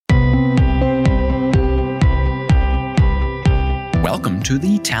Welcome to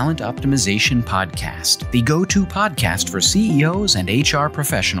the Talent Optimization Podcast, the go-to podcast for CEOs and HR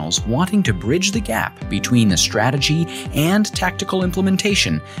professionals wanting to bridge the gap between the strategy and tactical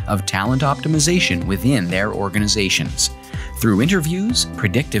implementation of talent optimization within their organizations. Through interviews,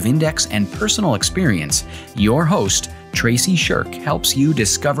 predictive index, and personal experience, your host, Tracy Shirk, helps you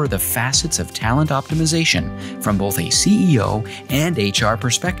discover the facets of talent optimization from both a CEO and HR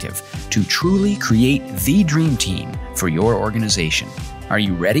perspective to truly create the dream team for your organization. Are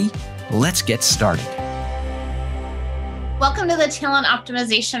you ready? Let's get started. Welcome to the Talent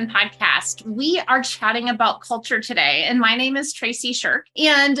Optimization Podcast. We are chatting about culture today, and my name is Tracy Shirk.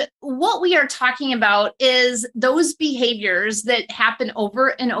 And what we are talking about is those behaviors that happen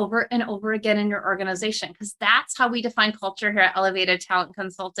over and over and over again in your organization, because that's how we define culture here at Elevated Talent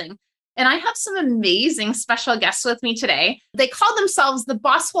Consulting. And I have some amazing special guests with me today. They call themselves the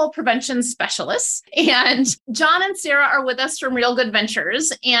Bossholes Prevention Specialists. And John and Sara are with us from Real Good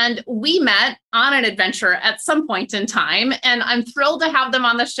Ventures. And we met on an adventure at some point in time. And I'm thrilled to have them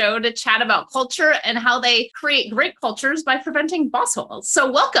on the show to chat about culture and how they create great cultures by preventing bossholes.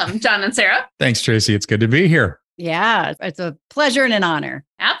 So welcome, John and Sara. Thanks, Tracy. It's good to be here. Yeah, it's a pleasure and an honor.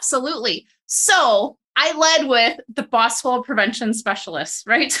 Absolutely. So I led with the Bossholes Prevention Specialists,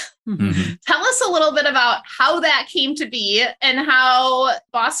 right? Mm-hmm. Tell us a little bit about how that came to be and how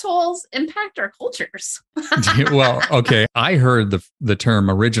bossholes impact our cultures. Well, okay. I heard the term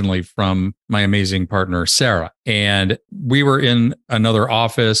originally from my amazing partner, Sara, and we were in another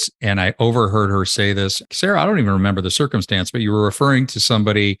office and I overheard her say this. Sara, I don't even remember the circumstance, but you were referring to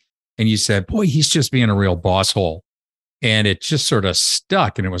somebody and you said, boy, he's just being a real bosshole. And it just sort of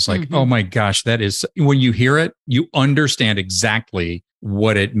stuck. And it was like, oh my gosh, that is, when you hear it, you understand exactly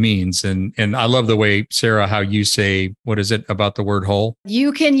what it means. And I love the way, Sara, how you say, what is it about the word whole?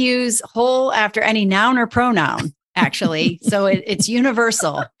 You can use whole after any noun or pronoun, actually. So it's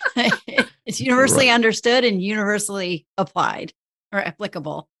universal. It's universally understood and universally applied or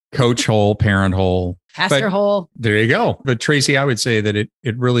applicable. Coach whole, parent whole. Pastor whole. There you go. But Tracy, I would say that it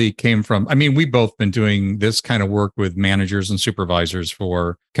really came from, I mean, we've both been doing this kind of work with managers and supervisors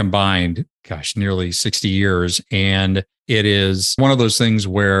for combined, nearly 60 years. And it is one of those things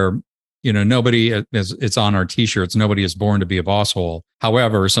where, nobody, it's on our t-shirts, nobody is born to be a bosshole.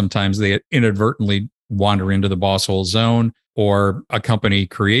 However, sometimes they inadvertently wander into the bosshole zone, or a company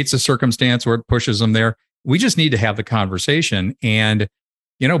creates a circumstance where it pushes them there. We just need to have the conversation. And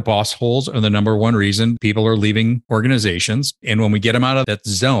bossholes are the number one reason people are leaving organizations. And when we get them out of that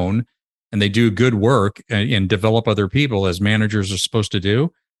zone and they do good work and develop other people as managers are supposed to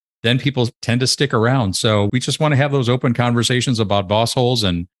do, then people tend to stick around. So we just want to have those open conversations about bossholes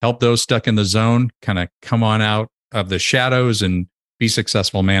and help those stuck in the zone kind of come on out of the shadows and be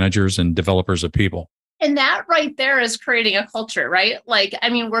successful managers and developers of people. And that right there is creating a culture, right?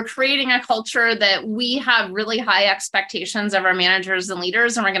 We're creating a culture that we have really high expectations of our managers and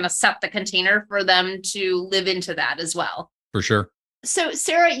leaders, and we're going to set the container for them to live into that as well. For sure. So,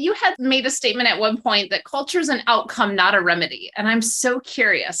 Sara, you had made a statement at one point that culture is an outcome, not a remedy. And I'm so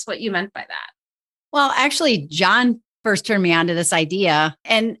curious what you meant by that. Well, actually, John first turned me on to this idea.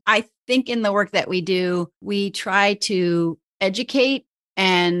 And I think in the work that we do, we try to educate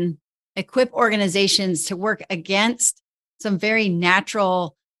and equip organizations to work against some very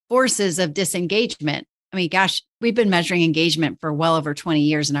natural forces of disengagement. I mean, we've been measuring engagement for well over 20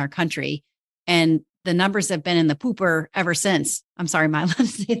 years in our country, and the numbers have been in the pooper ever since. I'm sorry, am I allowed to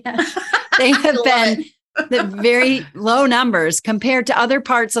say that? They have been the very low numbers compared to other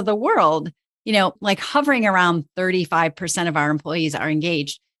parts of the world, like hovering around 35% of our employees are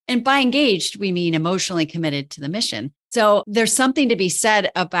engaged. And by engaged, we mean emotionally committed to the mission. So there's something to be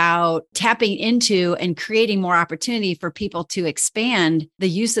said about tapping into and creating more opportunity for people to expand the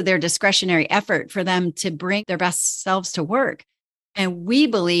use of their discretionary effort for them to bring their best selves to work. And we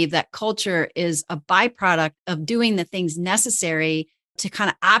believe that culture is a byproduct of doing the things necessary to kind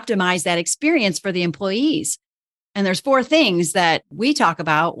of optimize that experience for the employees. And there's 4 things that we talk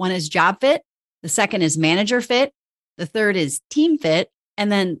about. One is job fit. The second is manager fit. The third is team fit. And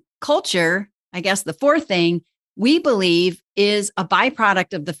then culture, I guess the 4th thing, we believe is a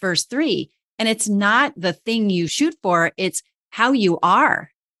byproduct of the first 3. And it's not the thing you shoot for. It's how you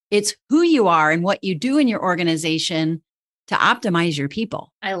are. It's who you are and what you do in your organization to optimize your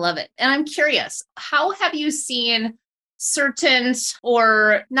people. I love it. And I'm curious, how have you seen certain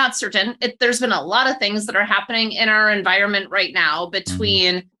or not certain? There's been a lot of things that are happening in our environment right now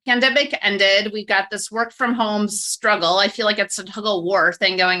between pandemic ended. We've got this work from home struggle. I feel like it's a tug of war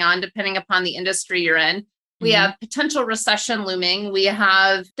thing going on, depending upon the industry you're in. We have potential recession looming. We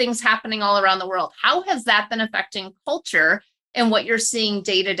have things happening all around the world. How has that been affecting culture? and what you're seeing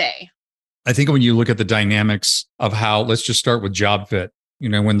day to day? I think when you look at the dynamics of how, let's just start with job fit.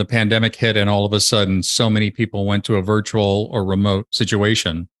 When the pandemic hit and all of a sudden so many people went to a virtual or remote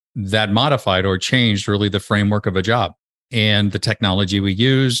situation, that modified or changed really the framework of a job. And the technology we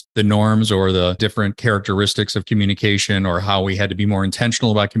used, the norms or the different characteristics of communication, or how we had to be more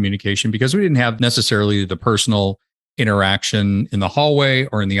intentional about communication, because we didn't have necessarily the personal interaction in the hallway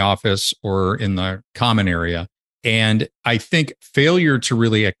or in the office or in the common area. And I think failure to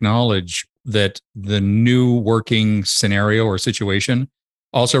really acknowledge that the new working scenario or situation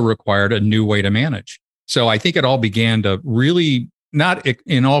also required a new way to manage. So I think it all began to really, not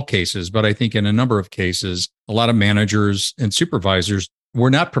in all cases, but I think in a number of cases, a lot of managers and supervisors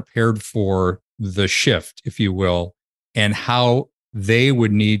were not prepared for the shift, if you will, and how they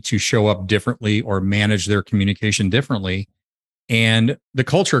would need to show up differently or manage their communication differently. And the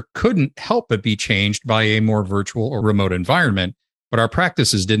culture couldn't help but be changed by a more virtual or remote environment, but our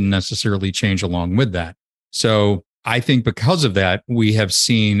practices didn't necessarily change along with that. So I think because of that, we have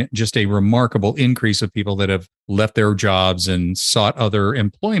seen just a remarkable increase of people that have left their jobs and sought other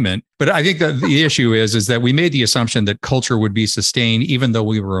employment. But I think that the issue is that we made the assumption that culture would be sustained even though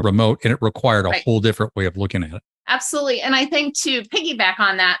we were remote, and it required a whole different way of looking at it. Absolutely. And I think to piggyback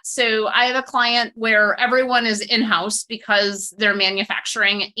on that, so I have a client where everyone is in-house because they're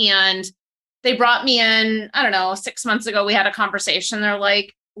manufacturing, and they brought me in, I don't know, 6 months ago, we had a conversation. They're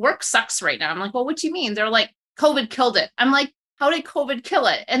like, work sucks right now. I'm like, well, what do you mean? They're like, COVID killed it. I'm like, how did COVID kill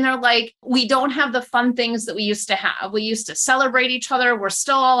it? And they're like, we don't have the fun things that we used to have. We used to celebrate each other. We're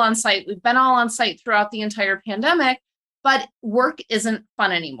still all on site. We've been all on site throughout the entire pandemic, but work isn't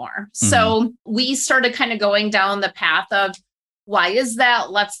fun anymore. Mm-hmm. So we started kind of going down the path of, why is that?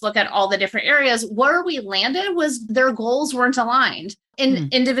 Let's look at all the different areas. Where we landed was their goals weren't aligned.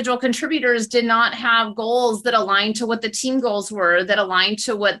 And individual contributors did not have goals that aligned to what the team goals were, that aligned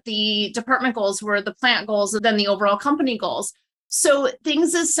to what the department goals were, the plant goals, and then the overall company goals. So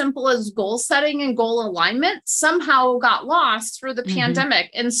things as simple as goal setting and goal alignment somehow got lost through the pandemic.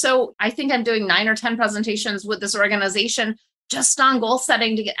 And so I think I'm doing 9 or 10 presentations with this organization just on goal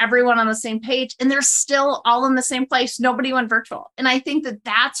setting to get everyone on the same page. And they're still all in the same place. Nobody went virtual. And I think that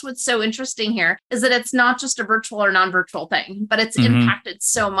that's what's so interesting here, is that it's not just a virtual or non-virtual thing, but it's impacted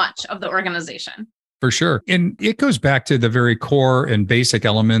so much of the organization. For sure. And it goes back to the very core and basic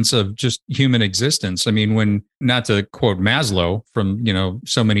elements of just human existence. I mean, when, not to quote Maslow from,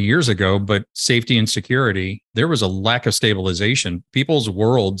 so many years ago, but safety and security, there was a lack of stabilization. People's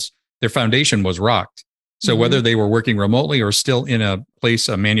worlds, their foundation was rocked. So whether they were working remotely or still in a place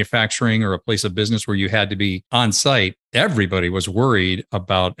of manufacturing or a place of business where you had to be on site, everybody was worried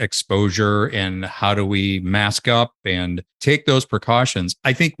about exposure and how do we mask up and take those precautions.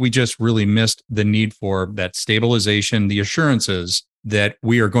 I think we just really missed the need for that stabilization, the assurances that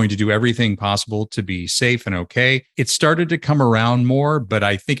we are going to do everything possible to be safe and okay. It started to come around more, but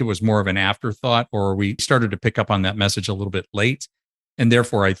I think it was more of an afterthought, or we started to pick up on that message a little bit late. And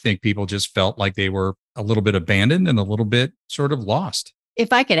therefore, I think people just felt like they were a little bit abandoned and a little bit sort of lost.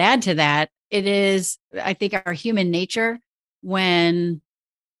 If I could add to that, it is, I think, our human nature when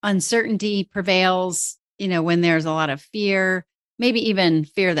uncertainty prevails, when there's a lot of fear, maybe even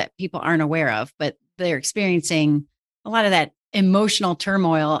fear that people aren't aware of, but they're experiencing a lot of that emotional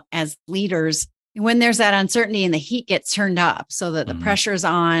turmoil as leaders. When there's that uncertainty and the heat gets turned up so that the pressure's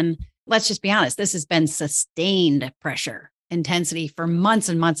on, let's just be honest, this has been sustained pressure intensity for months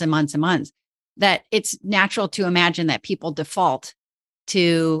and months and months and months, that it's natural to imagine that people default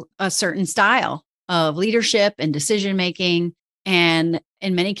to a certain style of leadership and decision-making. And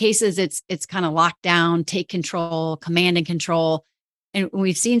in many cases, it's kind of locked down, take control, command and control. And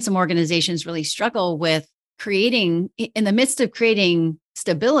we've seen some organizations really struggle with creating, in the midst of creating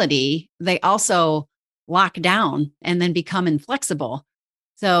stability, they also lock down and then become inflexible.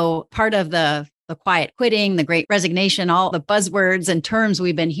 So part of the quiet quitting, the great resignation, all the buzzwords and terms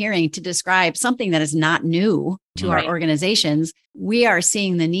we've been hearing to describe something that is not new to our organizations, we are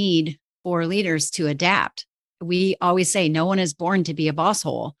seeing the need for leaders to adapt. We always say no one is born to be a boss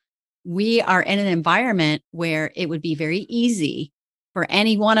hole. We are in an environment where it would be very easy for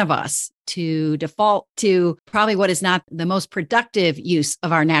any one of us to default to probably what is not the most productive use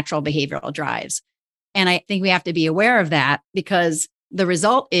of our natural behavioral drives. And I think we have to be aware of that, because the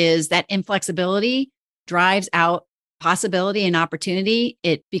result is that inflexibility drives out possibility and opportunity.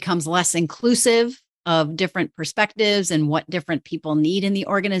 It becomes less inclusive of different perspectives and what different people need in the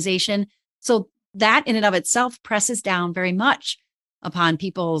organization. So that in and of itself presses down very much upon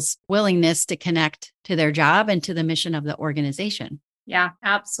people's willingness to connect to their job and to the mission of the organization. Yeah,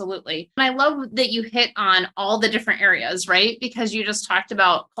 absolutely. And I love that you hit on all the different areas, right? Because you just talked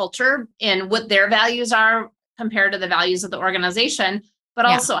about culture and what their values are compared to the values of the organization, but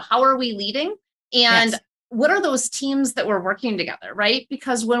Yeah. also how are we leading? And Yes. what are those teams that we're working together, right?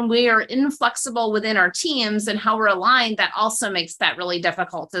 Because when we are inflexible within our teams and how we're aligned, that also makes that really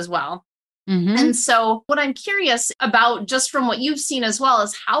difficult as well. Mm-hmm. And so, what I'm curious about, just from what you've seen as well,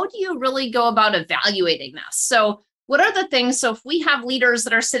 is how do you really go about evaluating this? So, what are the things? So, if we have leaders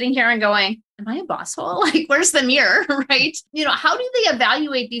that are sitting here and going, am I a boss hole? Like, where's the mirror, right? How do they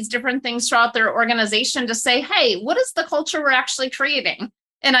evaluate these different things throughout their organization to say, hey, what is the culture we're actually creating?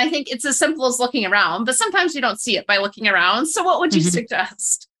 And I think it's as simple as looking around, but sometimes you don't see it by looking around. So, what would you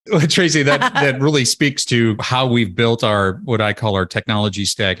suggest? Well, Tracy, that really speaks to how we've built what I call our technology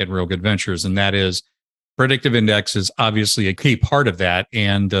stack at Real Good Ventures. And that is predictive index is obviously a key part of that.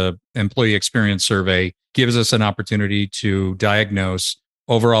 And the employee experience survey gives us an opportunity to diagnose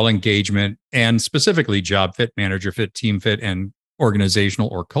overall engagement and specifically job fit, manager fit, team fit, and organizational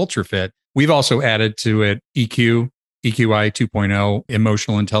or culture fit. We've also added to it EQI 2.0,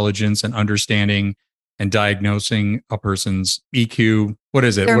 emotional intelligence and understanding and diagnosing a person's EQ. What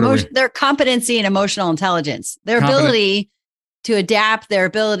is it? Their competency and emotional intelligence, their ability to adapt, their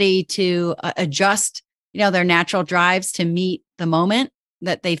ability to adjust, their natural drives to meet the moment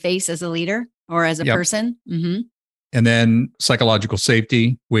that they face as a leader or as a person. Mm-hmm. And then psychological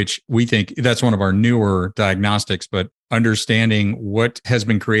safety, which we think that's one of our newer diagnostics, but understanding what has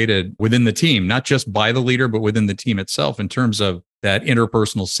been created within the team, not just by the leader, but within the team itself in terms of that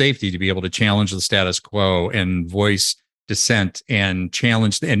interpersonal safety to be able to challenge the status quo and voice dissent and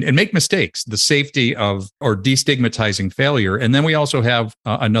challenge and make mistakes, the safety of or destigmatizing failure. And then we also have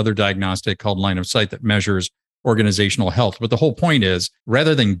another diagnostic called line of sight that measures organizational health. But the whole point is,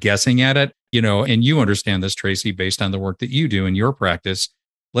 rather than guessing at it, and you understand this, Tracy, based on the work that you do in your practice,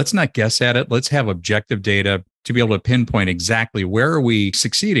 let's not guess at it. Let's have objective data to be able to pinpoint exactly where are we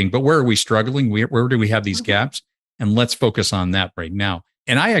succeeding, but where are we struggling? Where do we have these gaps? And let's focus on that right now.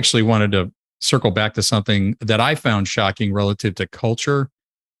 And I actually wanted to circle back to something that I found shocking relative to culture.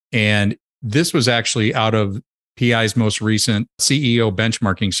 And this was actually out of PI's most recent CEO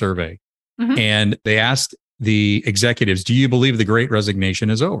benchmarking survey. Mm-hmm. And they asked the executives, do you believe the Great Resignation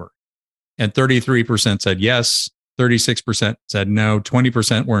is over? And 33% said yes, 36% said no,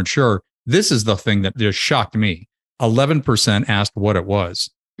 20% weren't sure. This is the thing that just shocked me. 11% asked what it was.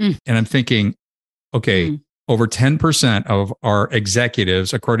 And I'm thinking, okay, over 10% of our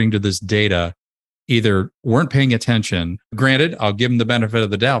executives, according to this data, either weren't paying attention. Granted, I'll give them the benefit of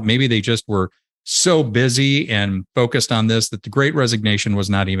the doubt. Maybe they just were so busy and focused on this that the Great Resignation was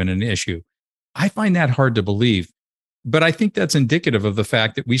not even an issue. I find that hard to believe. But I think that's indicative of the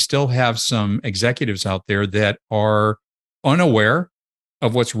fact that we still have some executives out there that are unaware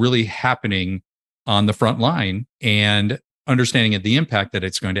of what's really happening on the front line and understanding of the impact that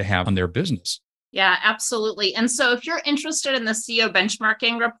it's going to have on their business. Yeah, absolutely. And so if you're interested in the CEO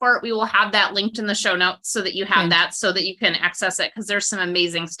benchmarking report, we will have that linked in the show notes so that you have that so that you can access it, because there's some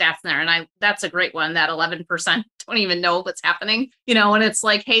amazing stats in there. And that's a great one, that 11% don't even know what's happening, and it's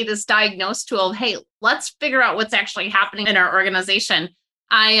like, hey, this diagnose tool, hey, let's figure out what's actually happening in our organization.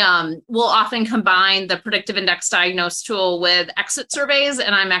 I will often combine the predictive index diagnose tool with exit surveys.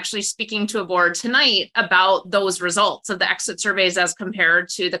 And I'm actually speaking to a board tonight about those results of the exit surveys as compared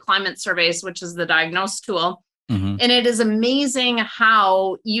to the climate surveys, which is the diagnose tool. Mm-hmm. And it is amazing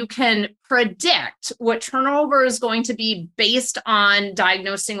how you can predict what turnover is going to be based on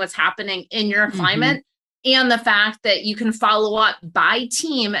diagnosing what's happening in your climate. And the fact that you can follow up by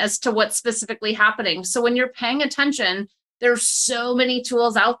team as to what's specifically happening. So when you're paying attention, there's so many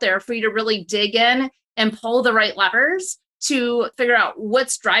tools out there for you to really dig in and pull the right levers to figure out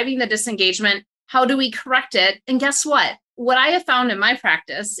what's driving the disengagement. How do we correct it? And guess what? What I have found in my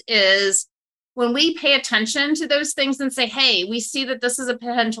practice is when we pay attention to those things and say, hey, we see that this is a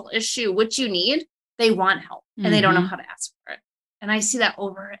potential issue, what you need, they want help and they don't know how to ask for it. And I see that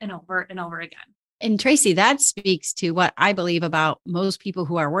over and over and over again. And Tracy, that speaks to what I believe about most people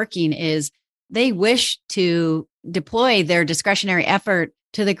who are working is they wish to deploy their discretionary effort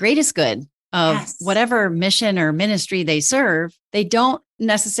to the greatest good of whatever mission or ministry they serve. They don't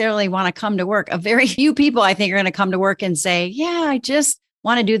necessarily want to come to work. A very few people, I think, are going to come to work and say, yeah, I just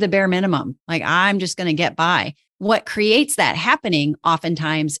want to do the bare minimum. Like, I'm just going to get by. What creates that happening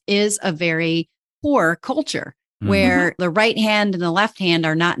oftentimes is a very poor culture where the right hand and the left hand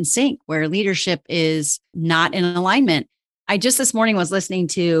are not in sync, where leadership is not in alignment. I just this morning was listening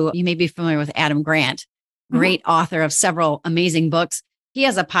to, you may be familiar with Adam Grant, great author of several amazing books. He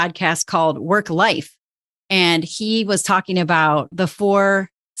has a podcast called Work Life. And he was talking about the 4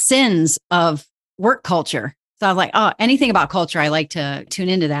 sins of work culture. So I was like, oh, anything about culture, I like to tune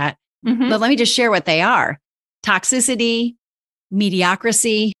into that. Mhm. But let me just share what they are: toxicity,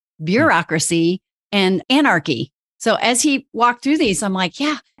 mediocrity, bureaucracy, and anarchy. So as he walked through these, I'm like,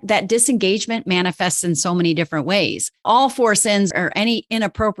 yeah, that disengagement manifests in so many different ways. All 4 sins, or any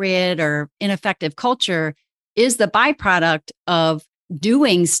inappropriate or ineffective culture, is the byproduct of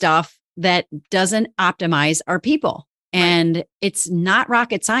doing stuff that doesn't optimize our people. And it's not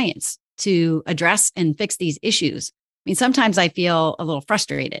rocket science to address and fix these issues. I mean, sometimes I feel a little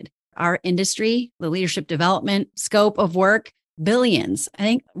frustrated. Our industry, the leadership development scope of work, billions. I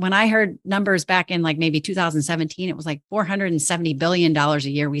think when I heard numbers back in like maybe 2017, it was like $470 billion a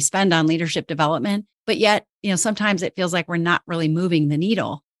year we spend on leadership development. But yet, sometimes it feels like we're not really moving the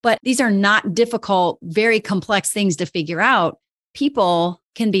needle. But these are not difficult, very complex things to figure out. People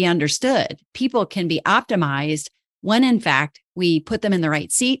can be understood. People can be optimized when, in fact, we put them in the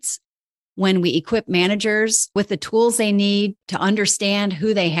right seats, when we equip managers with the tools they need to understand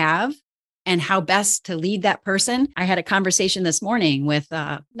who they have and how best to lead that person. I had a conversation this morning with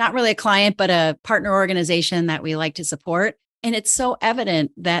not really a client, but a partner organization that we like to support. And it's so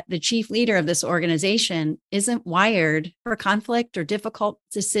evident that the chief leader of this organization isn't wired for conflict or difficult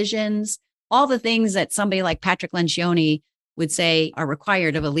decisions, all the things that somebody like Patrick Lencioni would say are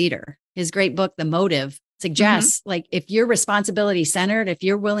required of a leader. His great book, The Motive, suggests like if you're responsibility centered, if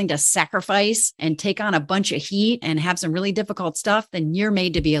you're willing to sacrifice and take on a bunch of heat and have some really difficult stuff, then you're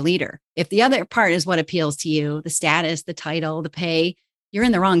made to be a leader. If the other part is what appeals to you, the status, the title, the pay, you're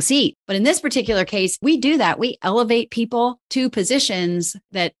in the wrong seat. But in this particular case, we do that. We elevate people to positions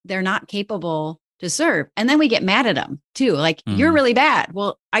that they're not capable to serve. And then we get mad at them too. Like, you're really bad.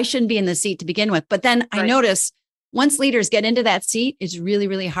 Well, I shouldn't be in the seat to begin with. But then I notice once leaders get into that seat, it's really,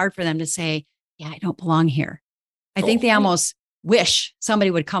 really hard for them to say, yeah, I don't belong here. I think they almost wish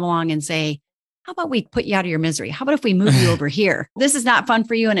somebody would come along and say, how about we put you out of your misery? How about if we move you over here? This is not fun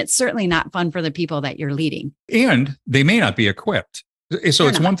for you. And it's certainly not fun for the people that you're leading. And they may not be equipped. So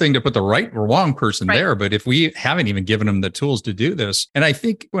it's one thing to put the right or wrong person there, but if we haven't even given them the tools to do this, and I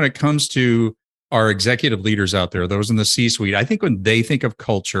think when it comes to our executive leaders out there, those in the C-suite, I think when they think of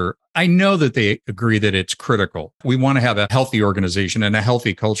culture, I know that they agree that it's critical. We want to have a healthy organization and a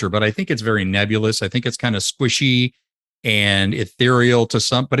healthy culture, but I think it's very nebulous. I think it's kind of squishy and ethereal to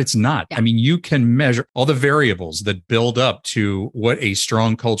some, but it's not. Yeah. I mean, you can measure all the variables that build up to what a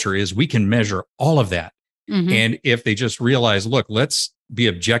strong culture is. We can measure all of that. And if they just realize, look, let's be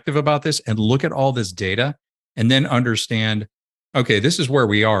objective about this and look at all this data and then understand, okay, this is where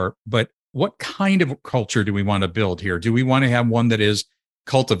we are, but what kind of culture do we want to build here? Do we want to have one that is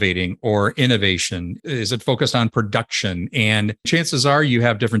cultivating or innovation? Is it focused on production? And chances are you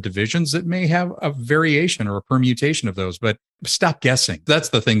have different divisions that may have a variation or a permutation of those, but stop guessing. That's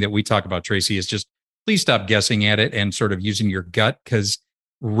the thing that we talk about, Tracy, is just please stop guessing at it and sort of using your gut, because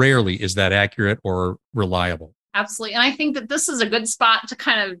rarely is that accurate or reliable. Absolutely. And I think that this is a good spot to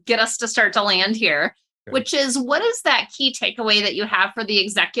kind of get us to start to land here, which is, what is that key takeaway that you have for the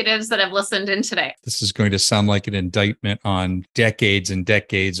executives that have listened in today? This is going to sound like an indictment on decades and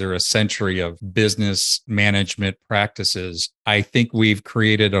decades or a century of business management practices. I think we've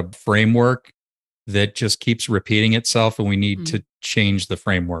created a framework that just keeps repeating itself, and we need to change the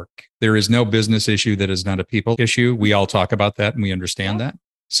framework. There is no business issue that is not a people issue. We all talk about that and we understand that.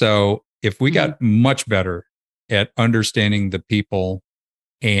 So if we got much better at understanding the people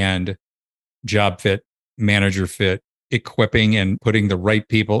and job fit, manager fit, equipping and putting the right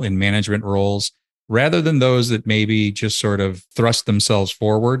people in management roles, rather than those that maybe just sort of thrust themselves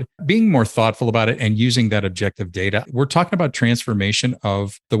forward, being more thoughtful about it and using that objective data. We're talking about transformation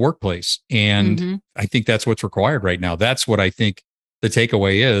of the workplace. And I think that's what's required right now. That's what I think the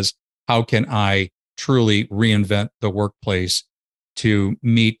takeaway is. How can I truly reinvent the workplace to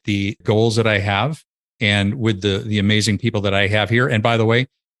meet the goals that I have and with the amazing people that I have here? And by the way,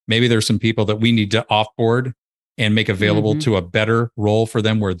 maybe there's some people that we need to offboard and make available to a better role for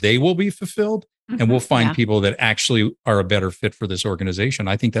them where they will be fulfilled. And we'll find people that actually are a better fit for this organization.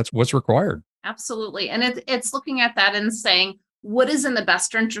 I think that's what's required. Absolutely. And it's looking at that and saying, what is in the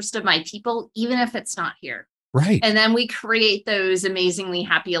best interest of my people, even if it's not here? Right. And then we create those amazingly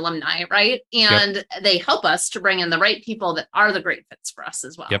happy alumni, right? And they help us to bring in the right people that are the great fits for us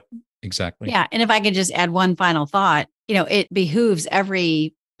as well. Yep, exactly. Yeah. And if I could just add one final thought, it behooves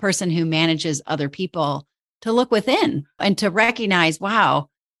every person who manages other people to look within and to recognize, wow,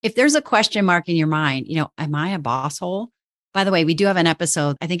 if there's a question mark in your mind, am I a boss hole? By the way, we do have an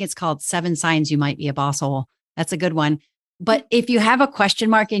episode. I think it's called 7 Signs You Might Be a Boss Hole. That's a good one. But if you have a question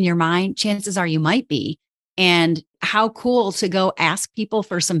mark in your mind, chances are you might be. And how cool to go ask people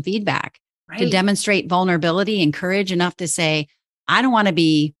for some feedback, to demonstrate vulnerability and courage enough to say, I don't want to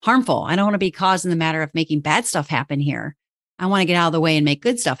be harmful. I don't want to be causing the matter of making bad stuff happen here. I want to get out of the way and make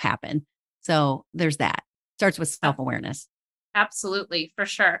good stuff happen. So there's that. Starts with self-awareness. Absolutely, for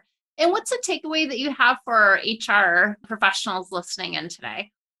sure. And what's a takeaway that you have for HR professionals listening in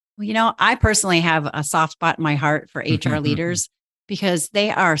today? Well, I personally have a soft spot in my heart for HR leaders because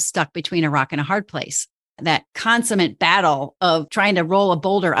they are stuck between a rock and a hard place. That consummate battle of trying to roll a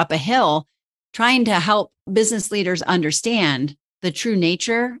boulder up a hill, trying to help business leaders understand the true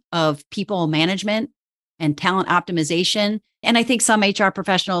nature of people management and talent optimization. And I think some HR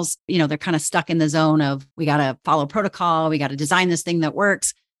professionals, they're kind of stuck in the zone of, we got to follow protocol. We got to design this thing that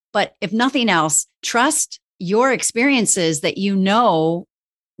works. But if nothing else, trust your experiences that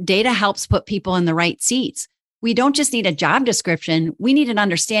data helps put people in the right seats. We don't just need a job description. We need an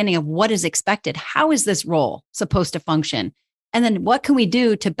understanding of what is expected. How is this role supposed to function? And then what can we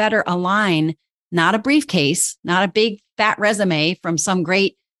do to better align, not a briefcase, not a big fat resume from some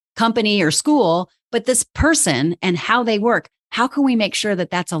great company or school, but this person and how they work. How can we make sure that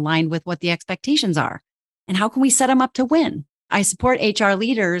that's aligned with what the expectations are? And how can we set them up to win? I support HR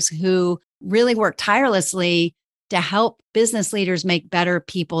leaders who really work tirelessly to help business leaders make better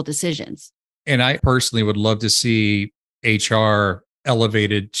people decisions. And I personally would love to see HR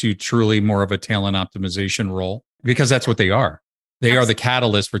elevated to truly more of a talent optimization role, because that's what they are. They are the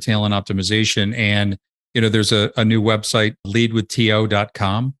catalyst for talent optimization. And, there's a new website,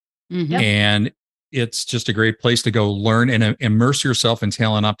 leadwithto.com. And it's just a great place to go learn and immerse yourself in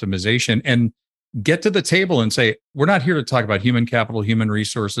talent optimization and get to the table and say, we're not here to talk about human capital, human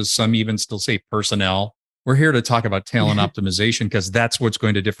resources. Some even still say personnel. We're here to talk about talent optimization because that's what's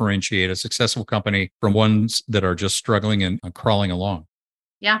going to differentiate a successful company from ones that are just struggling and crawling along.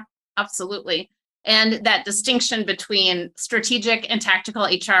 Yeah, absolutely. And that distinction between strategic and tactical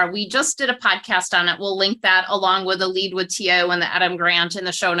HR, we just did a podcast on it. We'll link that along with the Lead with TO and the Adam Grant in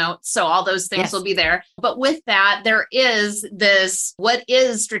the show notes. So all those things will be there. But with that, there is this, what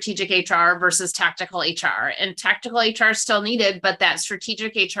is strategic HR versus tactical HR? And tactical HR is still needed, but that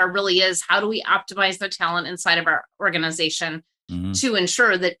strategic HR really is, how do we optimize the talent inside of our organization to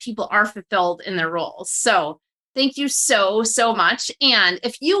ensure that people are fulfilled in their roles? So thank you so, so much. And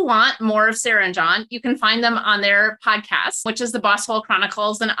if you want more of Sara and John, you can find them on their podcast, which is the Bossholes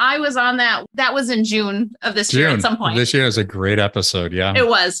Chronicles. And I was on that. That was in June of this year at some point. This year is a great episode. Yeah, it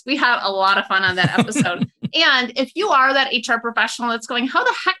was. We had a lot of fun on that episode. And if you are that HR professional that's going, how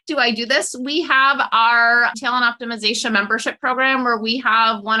the heck do I do this? We have our talent optimization membership program where we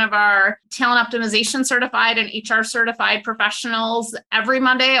have one of our talent optimization certified and HR certified professionals every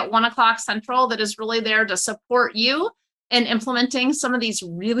Monday at 1:00 Central that is really there to support you in implementing some of these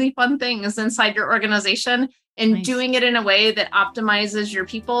really fun things inside your organization and doing it in a way that optimizes your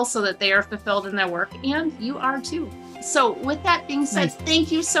people so that they are fulfilled in their work, and you are too. So with that being said,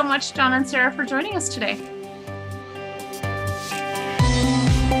 thank you so much, John and Sara, for joining us today.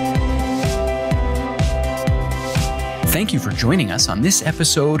 Thank you for joining us on this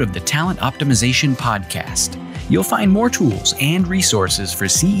episode of the Talent Optimization Podcast. You'll find more tools and resources for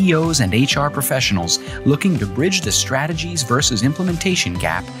CEOs and HR professionals looking to bridge the strategies versus implementation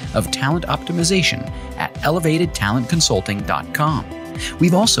gap of talent optimization at elevatedtalentconsulting.com.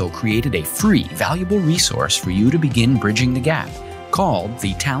 We've also created a free, valuable resource for you to begin bridging the gap called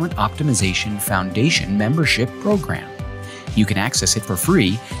the Talent Optimization Foundation Membership Program. You can access it for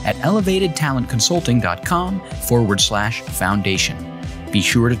free at elevatedtalentconsulting.com/foundation. Be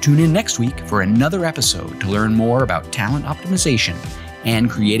sure to tune in next week for another episode to learn more about talent optimization and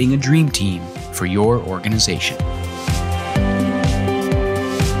creating a dream team for your organization.